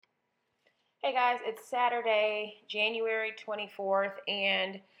Hey guys, it's Saturday, January 24th,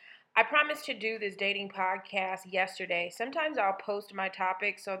 and I promised to do this dating podcast yesterday. Sometimes I'll post my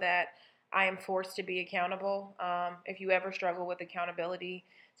topic so that I am forced to be accountable. If you ever struggle with accountability,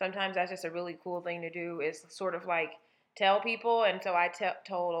 sometimes that's just a really cool thing to do is sort of like tell people. And so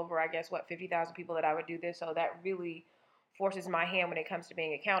told over, I guess, 50,000 people that I would do this. So that really forces my hand when it comes to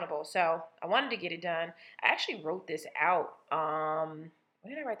being accountable. So I wanted to get it done. I actually wrote this out.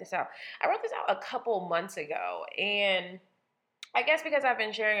 When did I write this out? I wrote this out a couple months ago, and I guess because I've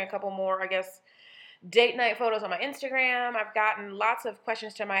been sharing a couple more, date night photos on my Instagram, I've gotten lots of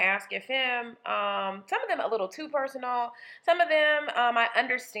questions to my Ask FM. Some of them a little too personal. Some of them I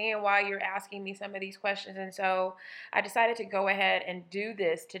understand why you're asking me some of these questions, and so I decided to go ahead and do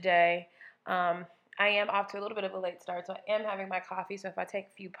this today. I am off to a little bit of a late start, so I am having my coffee. So if I take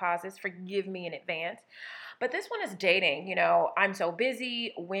a few pauses, forgive me in advance. But this one is dating. I'm so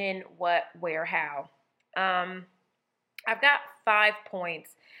busy. When, what, where, how. Um, I've got 5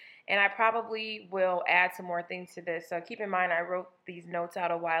 points, and I probably will add some more things to this. So keep in mind, I wrote these notes out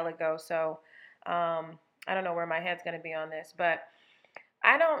a while ago. So I don't know where my head's going to be on this, but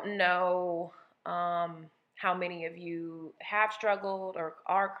I don't know how many of you have struggled or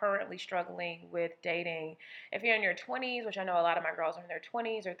are currently struggling with dating. If you're in your 20s, which I know a lot of my girls are in their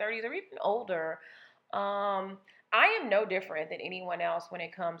 20s or 30s or even older, I am no different than anyone else when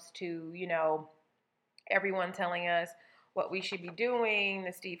it comes to, everyone telling us what we should be doing,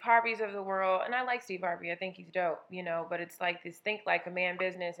 the Steve Harveys of the world. And I like Steve Harvey. I think he's dope, but it's like this think like a man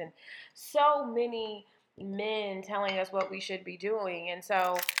business and so many men telling us what we should be doing. And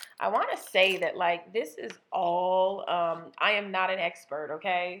so I want to say that like this is all I am not an expert,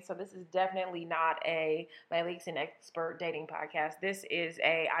 okay? So this is definitely not a My Leaks an Expert dating podcast. This is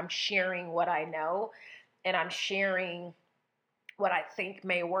I'm sharing what I know, and I'm sharing what I think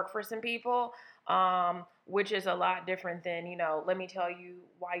may work for some people, which is a lot different than, let me tell you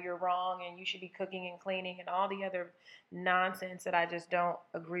why you're wrong and you should be cooking and cleaning and all the other nonsense that I just don't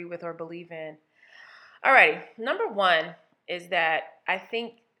agree with or believe in. Alrighty, number one is that I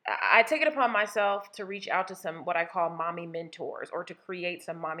think I take it upon myself to reach out to some what I call mommy mentors or to create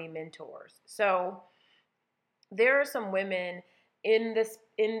some mommy mentors. So there are some women in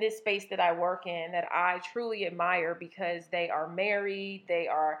this space that I work in that I truly admire because they are married,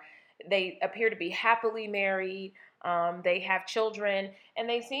 they appear to be happily married, they have children, and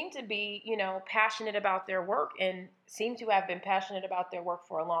they seem to be, passionate about their work and seem to have been passionate about their work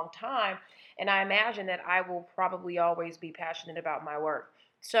for a long time. And I imagine that I will probably always be passionate about my work.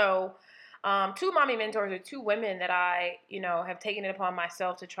 So two mommy mentors are two women that I, have taken it upon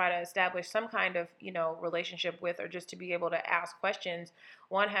myself to try to establish some kind of, relationship with, or just to be able to ask questions.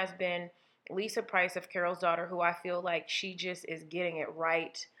 One has been Lisa Price of Carol's Daughter, who I feel like she just is getting it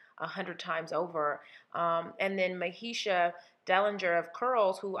right 100 times over. And then Mahisha Dellinger of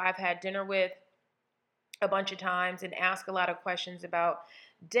Curls, who I've had dinner with a bunch of times and ask a lot of questions about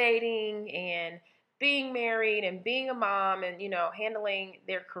dating and being married and being a mom and handling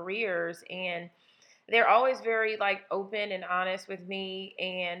their careers. And they're always very like open and honest with me,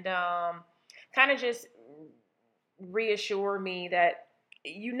 and kind of just reassure me that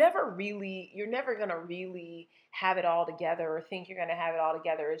you're never gonna really have it all together or think you're gonna have it all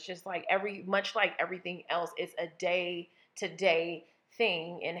together. It's just like much like everything else, it's a day to day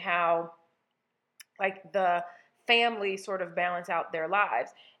thing, and how like the family sort of balance out their lives.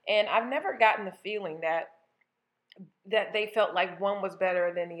 And I've never gotten the feeling that they felt like one was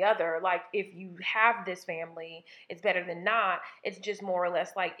better than the other. Like if you have this family, it's better than not. It's just more or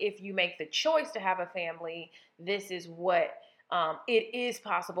less like if you make the choice to have a family, this is what it is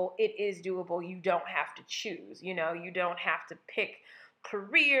possible. It is doable. You don't have to choose. You don't have to pick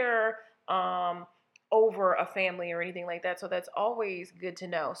career over a family or anything like that. So that's always good to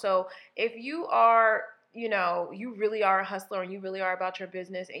know. So if you are you really are a hustler and you really are about your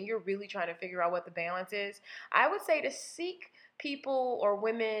business and you're really trying to figure out what the balance is, I would say to seek people or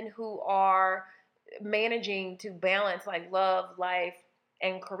women who are managing to balance like love, life,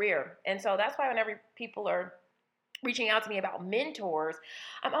 and career. And so that's why whenever people are reaching out to me about mentors,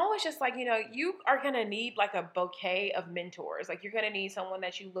 I'm always just like, you are going to need like a bouquet of mentors. Like you're going to need someone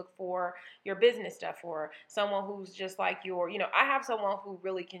that you look for your business stuff for, someone who's just like I have someone who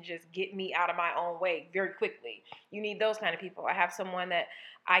really can just get me out of my own way very quickly. You need those kind of people. I have someone that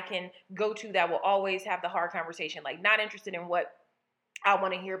I can go to that will always have the hard conversation, like not interested in what I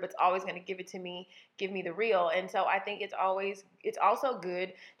want to hear, but it's always going to give it to me, give me the real. And so I think it's also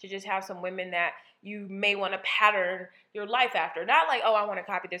good to just have some women that you may want to pattern your life after. Not like, oh, I want to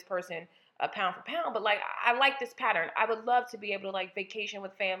copy this person a pound for pound, but like I like this pattern. I would love to be able to like vacation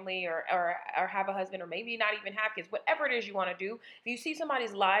with family or have a husband or maybe not even have kids, whatever it is you want to do. If you see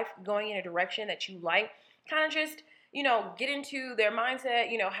somebody's life going in a direction that you like, kind of just, get into their mindset,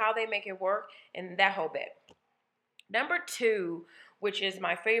 how they make it work and that whole bit. Number two, which is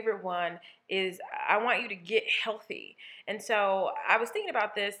my favorite one, is I want you to get healthy. And so I was thinking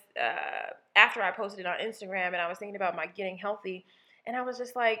about this after I posted it on Instagram, and I was thinking about my getting healthy, and I was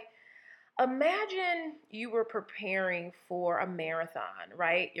just like, imagine you were preparing for a marathon,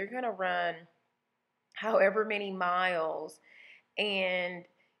 right? You're going to run however many miles and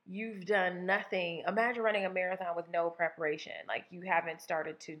you've done nothing. Imagine running a marathon with no preparation. Like you haven't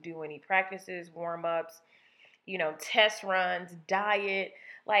started to do any practices, warm-ups, test runs, diet.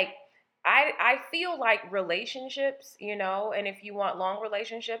 Like I feel like relationships, and if you want long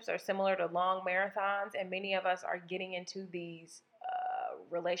relationships are similar to long marathons, and many of us are getting into these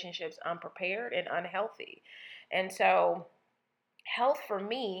relationships unprepared and unhealthy. And so health for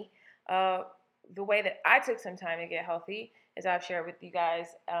me, the way that I took some time to get healthy, as I've shared with you guys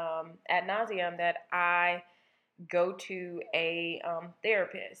ad nauseum, that I go to a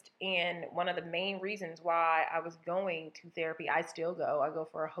therapist. And one of the main reasons why I was going to therapy, I still go. I go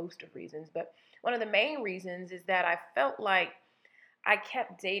for a host of reasons. But one of the main reasons is that I felt like I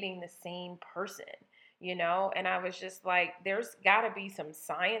kept dating the same person, and I was just like, there's got to be some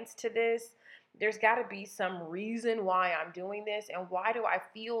science to this. There's got to be some reason why I'm doing this. And why do I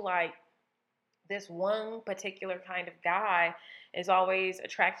feel like this one particular kind of guy is always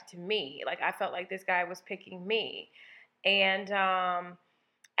attracted to me? Like I felt like this guy was picking me. And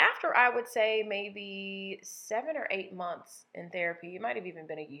after I would say maybe 7 or 8 months in therapy, it might have even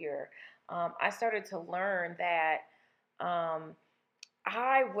been a year, I started to learn that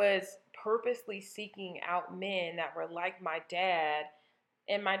I was purposely seeking out men that were like my dad.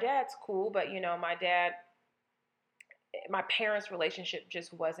 And my dad's cool, but my parents' relationship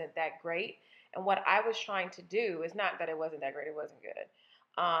just wasn't that great. And what I was trying to do is not that it wasn't that great, it wasn't good.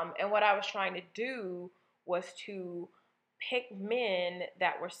 And what I was trying to do was to pick men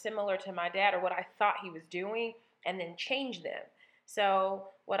that were similar to my dad or what I thought he was doing and then change them. So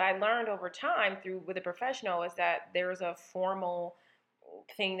what I learned over time through with a professional is that there's a formal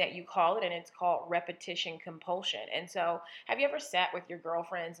thing that you call it, and it's called repetition compulsion. And so have you ever sat with your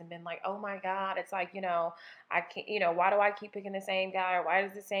girlfriends and been like, oh my God, it's like, I can't, why do I keep picking the same guy, or why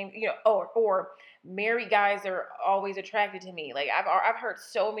does the same, or married guys are always attracted to me? Like I've heard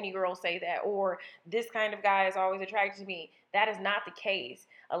so many girls say that, or this kind of guy is always attracted to me. That is not the case.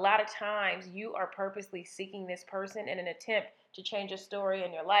 A lot of times you are purposely seeking this person in an attempt to change a story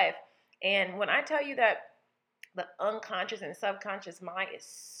in your life. And when I tell you that the unconscious and subconscious mind is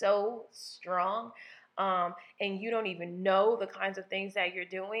so strong, and you don't even know the kinds of things that you're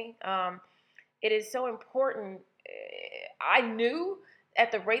doing. It is so important. I knew at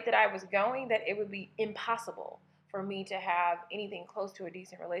the rate that I was going that it would be impossible for me to have anything close to a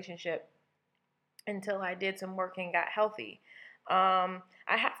decent relationship until I did some work and got healthy. I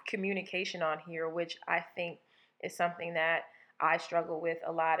have communication on here, which I think is something that I struggle with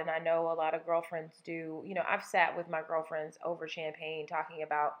a lot, and I know a lot of girlfriends do. I've sat with my girlfriends over champagne talking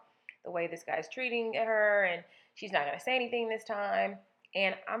about the way this guy's treating her, and she's not going to say anything this time.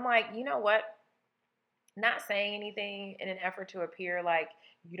 And I'm like, you know what? Not saying anything in an effort to appear like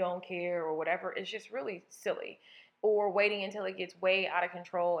you don't care or whatever is just really silly. Or waiting until it gets way out of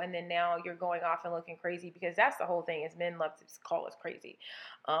control and then now you're going off and looking crazy, because that's the whole thing is men love to call us crazy.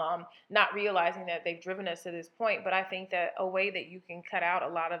 Not realizing that they've driven us to this point. But I think that a way that you can cut out a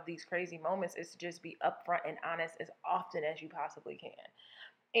lot of these crazy moments is to just be upfront and honest as often as you possibly can.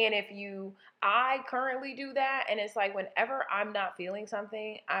 And I currently do that. And it's like whenever I'm not feeling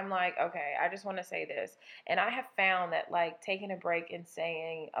something, I'm like, okay, I just want to say this. And I have found that like taking a break and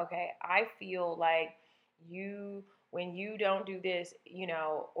saying, okay, I feel like when you don't do this,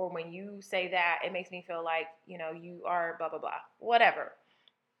 or when you say that, it makes me feel like, you are blah, blah, blah, whatever.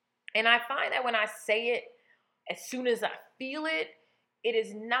 And I find that when I say it, as soon as I feel it, it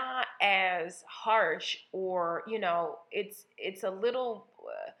is not as harsh, or it's a little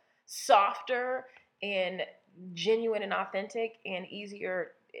softer and genuine and authentic and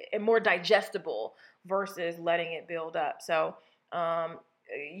easier and more digestible versus letting it build up. So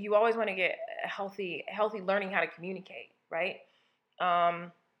you always want to get healthy learning how to communicate, right?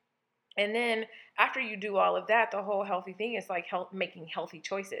 And then after you do all of that, the whole healthy thing is like making healthy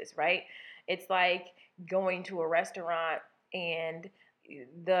choices, right? It's like going to a restaurant and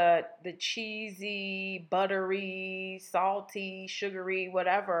the cheesy, buttery, salty, sugary,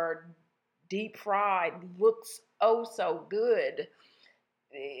 whatever, deep fried looks oh so good.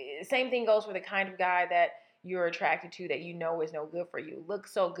 same thing goes for the kind of guy that you're attracted to that you know is no good for you.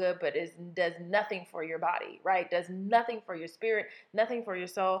 Looks so good, but does nothing for your body, right? Does nothing for your spirit, nothing for your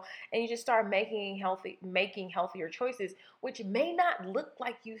soul, and you just start making healthier choices, which may not look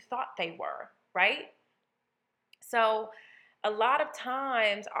like you thought they were, right? So, a lot of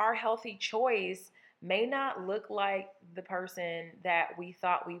times, our healthy choice may not look like the person that we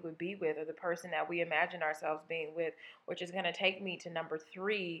thought we would be with or the person that we imagine ourselves being with, which is going to take me to number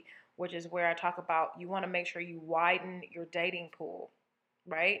three, which is where I talk about you want to make sure you widen your dating pool,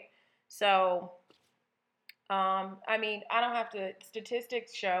 right? So, I mean, I don't have to,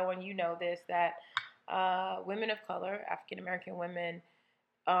 statistics show, and you know this, that women of color, African American women,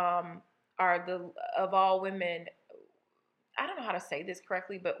 um, are of all women, I don't know how to say this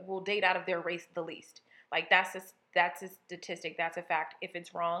correctly, but will date out of their race the least. Like that's a statistic. That's a fact. If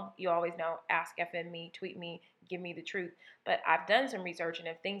it's wrong, you always know. Ask FM me, tweet me, give me the truth. But I've done some research, and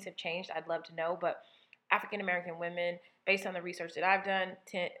if things have changed, I'd love to know. But African American women, based on the research that I've done,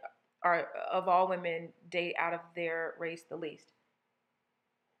 are of all women date out of their race the least.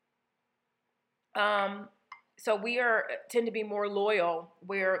 Um, so we tend to be more loyal,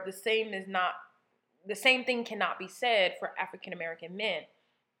 where the same thing cannot be said for African American men.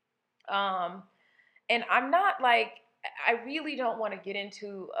 Um, and I'm not like, I really don't want to get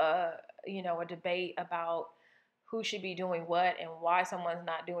into a debate about who should be doing what and why someone's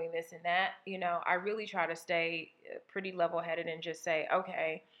not doing this and that. I really try to stay pretty level-headed and just say,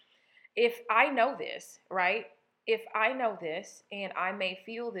 okay, if I know this, right? If I know this and I may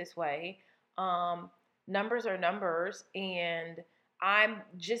feel this way, um, numbers are numbers, and I'm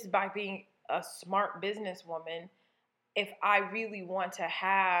just by being a smart businesswoman, if I really want to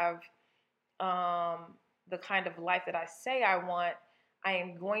have the kind of life that I say I want, I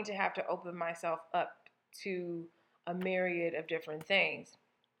am going to have to open myself up to a myriad of different things.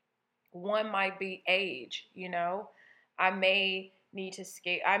 One might be age. I may need to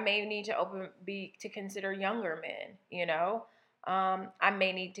skate. I may need to consider younger men. I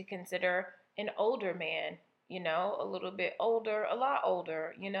may need to consider an older man, a little bit older, a lot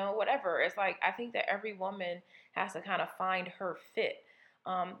older, whatever. It's like, I think that every woman has to kind of find her fit.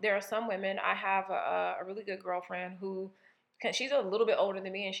 There are some women. I have a really good girlfriend who, she's a little bit older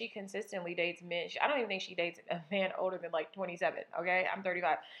than me, and she consistently dates men. I don't even think she dates a man older than like 27. Okay, I'm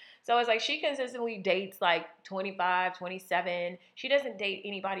 35. So it's like she consistently dates like 25, 27. She doesn't date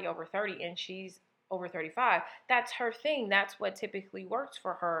anybody over 30, and she's over 35. That's her thing. That's what typically works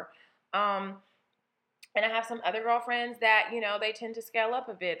for her. Um, and I have some other girlfriends that, they tend to scale up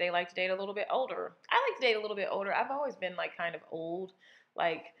a bit. They like to date a little bit older. I like to date a little bit older. I've always been like kind of old,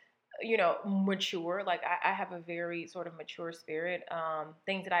 like, mature. Like I have a very sort of mature spirit.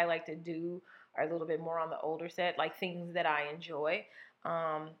 Things that I like to do are a little bit more on the older set, like things that I enjoy.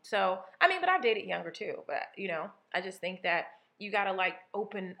 So, I mean, but I've dated younger too. But, I just think that you got to like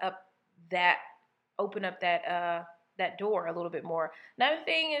that, that door a little bit more. Another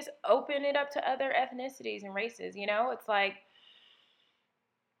thing is open it up to other ethnicities and races. It's like,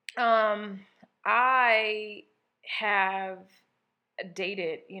 I have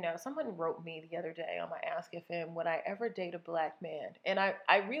dated, someone wrote me the other day on my Ask FM, would I ever date a black man? And I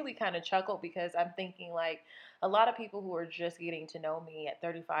really kind of chuckled, because I'm thinking like a lot of people who are just getting to know me at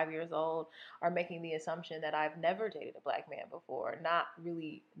 35 years old are making the assumption that I've never dated a black man before, not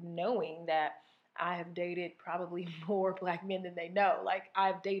really knowing that I have dated probably more black men than they know. Like,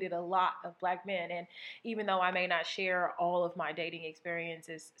 I've dated a lot of black men. And even though I may not share all of my dating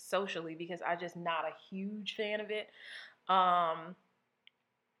experiences socially, because I'm just not a huge fan of it,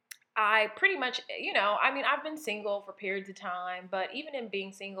 I pretty much, I mean, I've been single for periods of time, but even in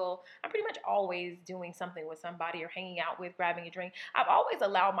being single, I'm pretty much always doing something with somebody or hanging out with, grabbing a drink. I've always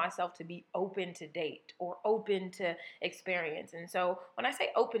allowed myself to be open to date or open to experience. And so when I say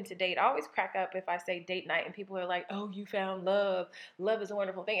open to date, I always crack up if I say date night and people are like, oh, you found love. Love is a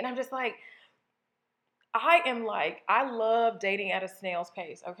wonderful thing. And I'm just like, I love dating at a snail's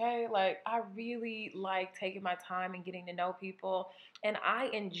pace, okay? Like, I really like taking my time and getting to know people. And I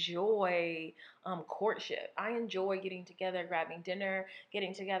enjoy courtship. I enjoy getting together, grabbing dinner,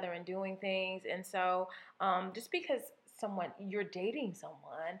 getting together and doing things. And so just because you're dating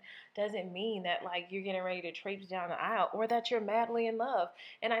someone doesn't mean that like you're getting ready to traipse down the aisle or that you're madly in love.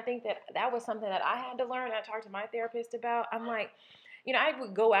 And I think that was something that I had to learn. I talked to my therapist about. I'm like, I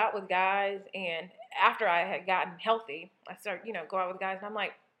would go out with guys, and after I had gotten healthy, I started, go out with guys, and I'm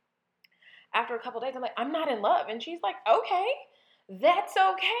like, after a couple of days, I'm like, I'm not in love. And she's like, okay, that's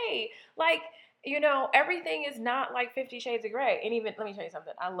okay. Like, everything is not like 50 Shades of Grey. And even, let me tell you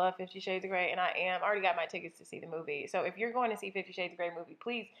something. I love 50 Shades of Grey, and I already got my tickets to see the movie. So if you're going to see 50 Shades of Grey movie,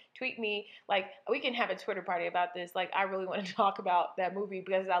 please tweet me. Like, we can have a Twitter party about this. Like, I really want to talk about that movie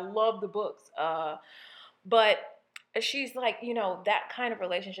because I love the books. But she's like, that kind of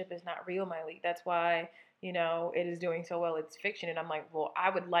relationship is not real, my league. That's why, it is doing so well. It's fiction. And I'm like, well,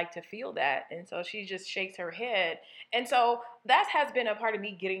 I would like to feel that. And so she just shakes her head. And so that has been a part of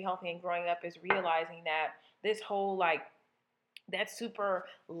me getting healthy and growing up, is realizing that this whole, like, that super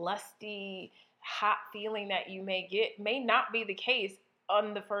lusty, hot feeling that you may get may not be the case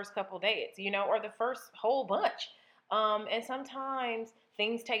on the first couple dates, or the first whole bunch. And sometimes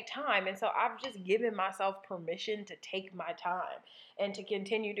things take time. And so I've just given myself permission to take my time and to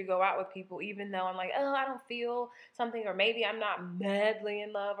continue to go out with people, even though I'm like, oh, I don't feel something, or maybe I'm not madly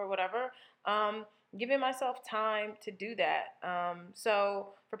in love or whatever. Giving myself time to do that. So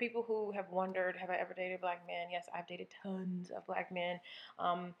for people who have wondered, have I ever dated a black man? Yes, I've dated tons of black men.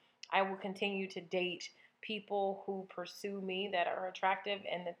 I will continue to date people who pursue me, that are attractive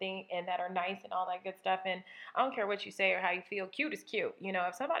and that are nice and all that good stuff. And I don't care what you say or how you feel. Cute is cute.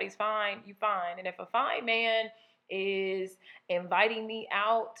 If somebody's fine, you fine. And if a fine man is inviting me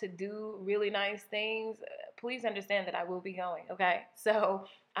out to do really nice things, please understand that I will be going. Okay, so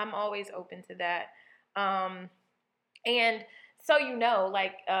I'm always open to that. And so,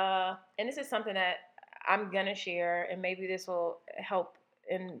 like, and this is something that I'm gonna share, and maybe this will help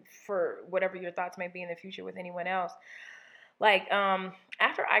in for whatever your thoughts may be in the future with anyone else. Like,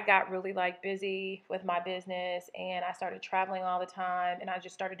 after I got really, like, busy with my business and I started traveling all the time and I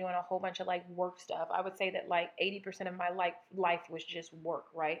just started doing a whole bunch of, like, work stuff, I would say that, like, 80% of my life was just work,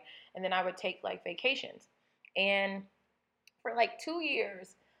 right? And then I would take, like, vacations. And for, like, 2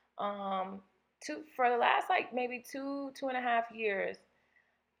 years, for the last, like, maybe 2.5 years,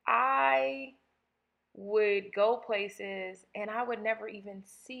 I would go places and I would never even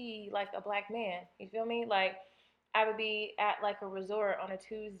see, like, a black man. You feel me? Like, I would be at, like, a resort on a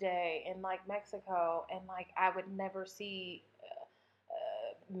Tuesday in, like, Mexico, and, like, I would never see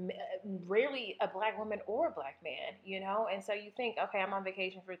rarely a black woman or a black man. And so you think, okay, I'm on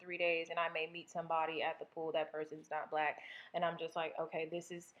vacation for 3 days and I may meet somebody at the pool. That person's not black. And I'm just like, okay, this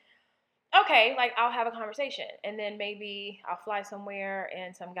is okay, like, I'll have a conversation, and then maybe I'll fly somewhere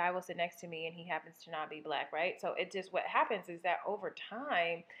and some guy will sit next to me and he happens to not be black, right? So it just, what happens is that over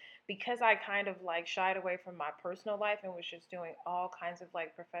time, because I kind of, like, shied away from my personal life and was just doing all kinds of,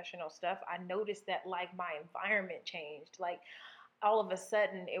 like, professional stuff, I noticed that, like, my environment changed. Like, all of a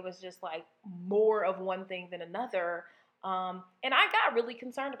sudden it was just, like, more of one thing than another. And I got really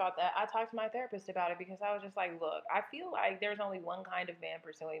concerned about that. I talked to my therapist about it because I was just like, look, I feel like there's only one kind of man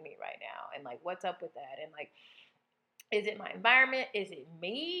pursuing me right now. And, like, what's up with that? And, like, is it my environment? Is it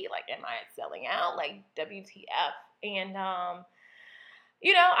me? Like, am I selling out? Like, WTF? And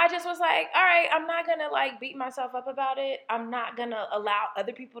I just was like, all right, I'm not going to, like, beat myself up about it. I'm not going to allow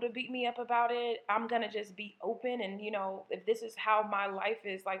other people to beat me up about it. I'm going to just be open. And, if this is how my life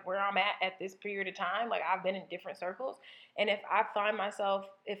is, like, where I'm at this period of time, like, I've been in different circles. And if I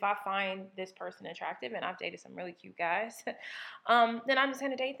find this person attractive, and I've dated some really cute guys, then I'm just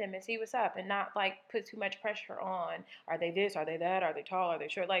going to date them and see what's up and not, like, put too much pressure on, are they this, are they that, are they tall, are they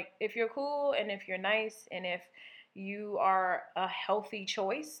short? Like, if you're cool and if you're nice and if you are a healthy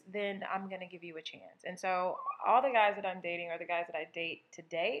choice, then I'm going to give you a chance. And so all the guys that I'm dating, or the guys that I date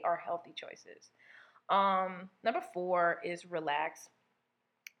today, are healthy choices. Number 4 is relax.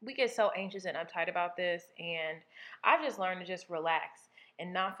 We get so anxious and uptight about this, and I've just learned to just relax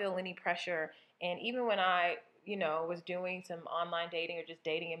and not feel any pressure. And even when I was doing some online dating or just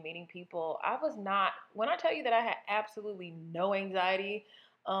dating and meeting people, I was not, when I tell you that I had absolutely no anxiety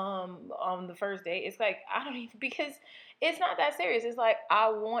on the first date, it's like, I don't even, because it's not that serious. It's like, I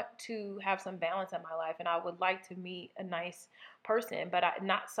want to have some balance in my life and I would like to meet a nice person, but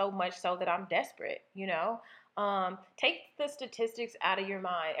not so much so that I'm desperate. Take the statistics out of your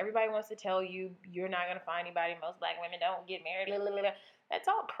mind. Everybody wants to tell you you're not going to find anybody. Most black women don't get married. Blah, blah, blah. That's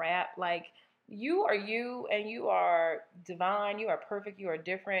all crap. Like, you are you, and you are divine. You are perfect. You are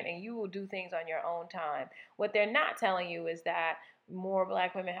different, and you will do things on your own time. What they're not telling you is that more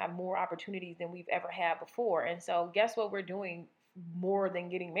black women have more opportunities than we've ever had before. And so guess what we're doing more than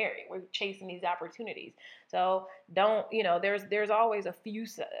getting married? We're chasing these opportunities. So don't, there's always a few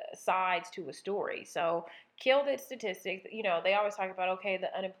sides to a story. So kill the statistics. They always talk about, okay,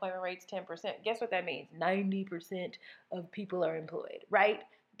 the unemployment rate's 10%. Guess what that means? 90% of people are employed, right?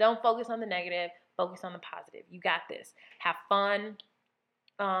 Don't focus on the negative. Focus on the positive. You got this. Have fun.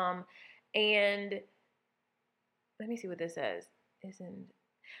 And let me see what this says.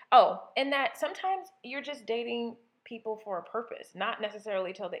 Oh, and that sometimes you're just dating people for a purpose, not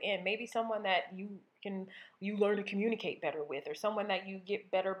necessarily till the end. Maybe someone that can you learn to communicate better with, or someone that you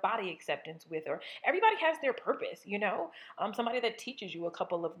get better body acceptance with, or everybody has their purpose, you know. Somebody that teaches you a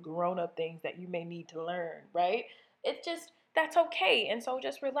couple of grown up things that you may need to learn, right? It's just that's okay, and so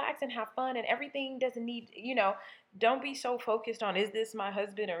just relax and have fun, and everything doesn't need, you know. Don't be so focused on is this my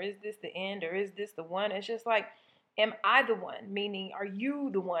husband or is this the end or is this the one. It's just like am I the one? Meaning, are you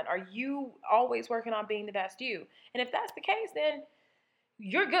the one? Are you always working on being the best you? And if that's the case, then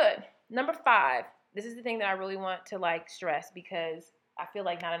you're good. Number 5, this is the thing that I really want to like stress because I feel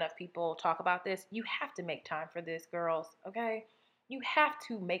like not enough people talk about this. You have to make time for this, girls, okay? You have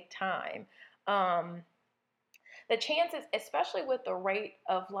to make time. Um, the chances, especially with the rate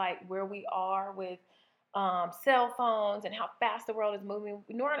of like where we are with cell phones and how fast the world is moving.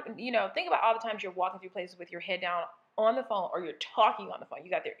 You know, think about all the times you're walking through places with your head down on the phone or you're talking on the phone. You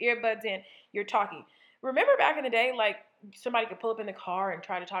got their earbuds in, you're talking. Remember back in the day, like somebody could pull up in the car and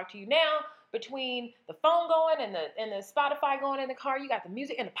try to talk to you. Now, between the phone going and the Spotify going in the car, you got the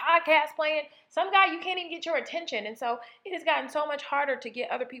music and the podcast playing. Some guy you can't even get your attention, and so it has gotten so much harder to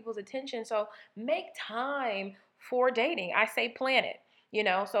get other people's attention. So make time for dating. I say plan it. You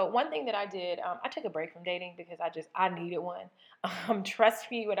know, so one thing that I did, I took a break from dating because I needed one.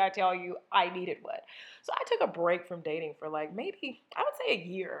 Trust me when I tell you, I needed one. So I took a break from dating for like maybe, I would say a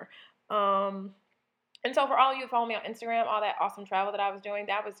year. Um, and so for all of you who follow me on Instagram, all that awesome travel that I was doing,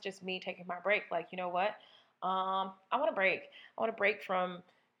 that was just me taking my break. Like, you know what? I want to break. I want to break from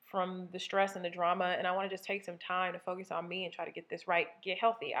the stress and the drama, and I want to just take some time to focus on me and try to get this right, get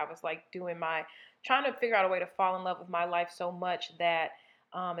healthy. I was like trying to figure out a way to fall in love with my life so much that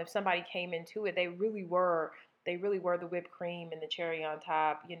if somebody came into it, they really were the whipped cream and the cherry on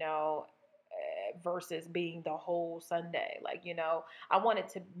top, you know, versus being the whole Sunday. Like, you know, I wanted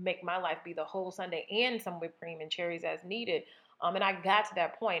to make my life be the whole Sunday and some whipped cream and cherries as needed. And I got to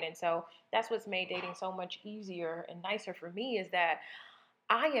that point. And so that's what's made dating so much easier and nicer for me is that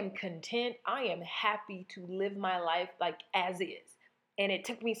I am content. I am happy to live my life like as is. And it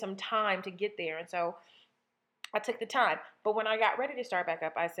took me some time to get there. And so I took the time. But when I got ready to start back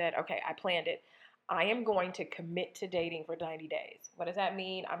up, I said, okay, I planned it. I am going to commit to dating for 90 days. What does that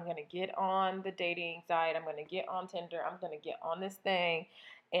mean? I'm going to get on the dating site. I'm going to get on Tinder. I'm going to get on this thing.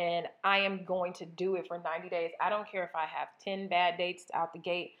 And I am going to do it for 90 days. I don't care if I have 10 bad dates out the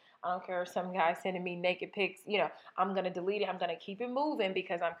gate. I don't care if some guy's sending me naked pics. You know, I'm going to delete it. I'm going to keep it moving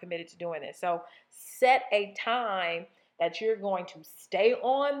because I'm committed to doing this. So set a time that you're going to stay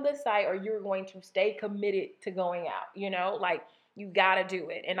on the site or you're going to stay committed to going out, you know, like you got to do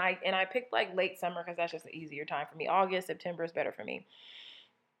it. And I picked like late summer because that's just an easier time for me. August, September is better for me.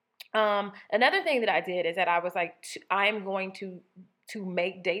 Another thing that I did is that I was like, I am going to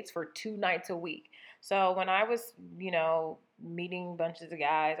make dates for 2 nights a week. So when I was, you know, meeting bunches of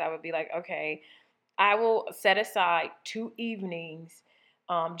guys, I would be like, okay, I will set aside 2 evenings.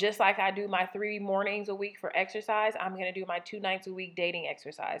 Just like I do my 3 mornings a week for exercise, I'm going to do my 2 nights a week dating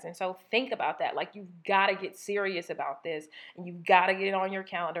exercise. And so think about that. Like, you've got to get serious about this and you've got to get it on your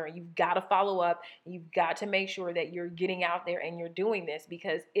calendar and you've got to follow up. And you've got to make sure that you're getting out there and you're doing this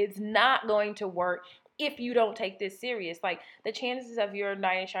because it's not going to work if you don't take this serious. Like, the chances of your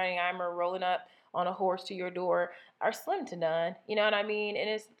knight in shining armor rolling up on a horse to your door are slim to none. You know what I mean? And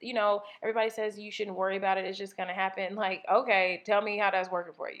it's, you know, everybody says you shouldn't worry about it. It's just going to happen. Like, okay, tell me how that's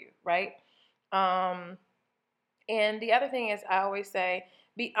working for you, right? Um, and the other thing is, I always say,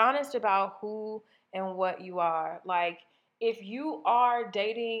 be honest about who and what you are. Like, if you are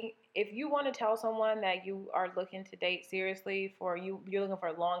dating, if you want to tell someone that you are looking to date seriously you're looking for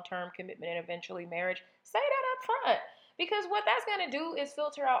a long-term commitment and eventually marriage, say that up front. Because what that's going to do is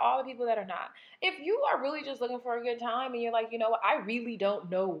filter out all the people that are not. If you are really just looking for a good time and you're like, you know what, I really don't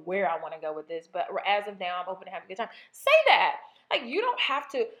know where I want to go with this, but as of now, I'm open to have a good time, say that. Like, you don't have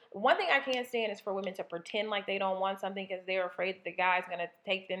to. One thing I can't stand is for women to pretend like they don't want something because they're afraid that the guy's going to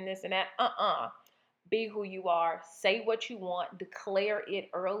take them this and that. Be who you are. Say what you want. Declare it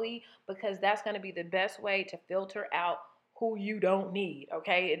early because that's going to be the best way to filter out who you don't need,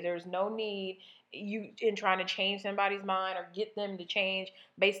 okay? There's no need you in trying to change somebody's mind or get them to change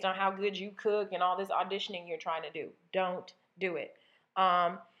based on how good you cook and all this auditioning you're trying to do. Don't do it.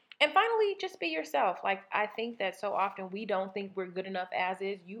 And finally, just be yourself. Like, I think that so often we don't think we're good enough as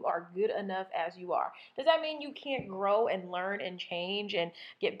is. You are good enough as you are. Does that mean you can't grow and learn and change and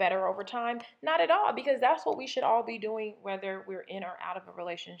get better over time? Not at all, because that's what we should all be doing, whether we're in or out of a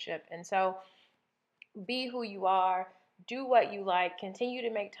relationship. And so be who you are, do what you like, continue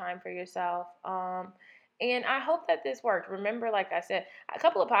to make time for yourself. And I hope that this worked. Remember, like I said a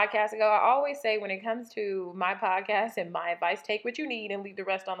couple of podcasts ago, I always say when it comes to my podcast and my advice, take what you need and leave the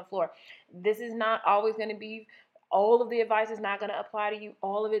rest on the floor. This is not always going to be, all of the advice is not going to apply to you.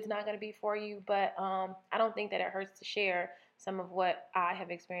 All of it's not going to be for you. But I don't think that it hurts to share some of what I have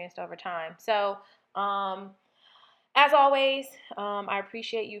experienced over time. So, as always, I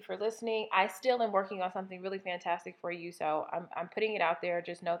appreciate you for listening. I still am working on something really fantastic for you, so I'm putting it out there.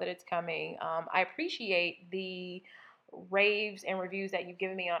 Just know that it's coming. I appreciate the raves and reviews that you've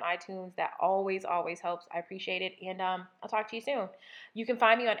given me on iTunes. That always helps. I appreciate it, and I'll talk to you soon. You can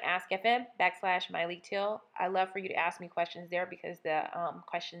find me on AskFM /MyLeakTill. I love for you to ask me questions there because the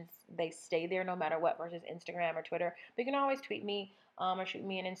questions, they stay there no matter what, versus Instagram or Twitter. But you can always tweet me or shoot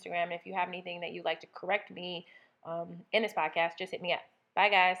me an Instagram. And if you have anything that you'd like to correct me in this podcast, just hit me up. Bye,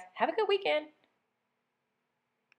 guys. Have a good weekend.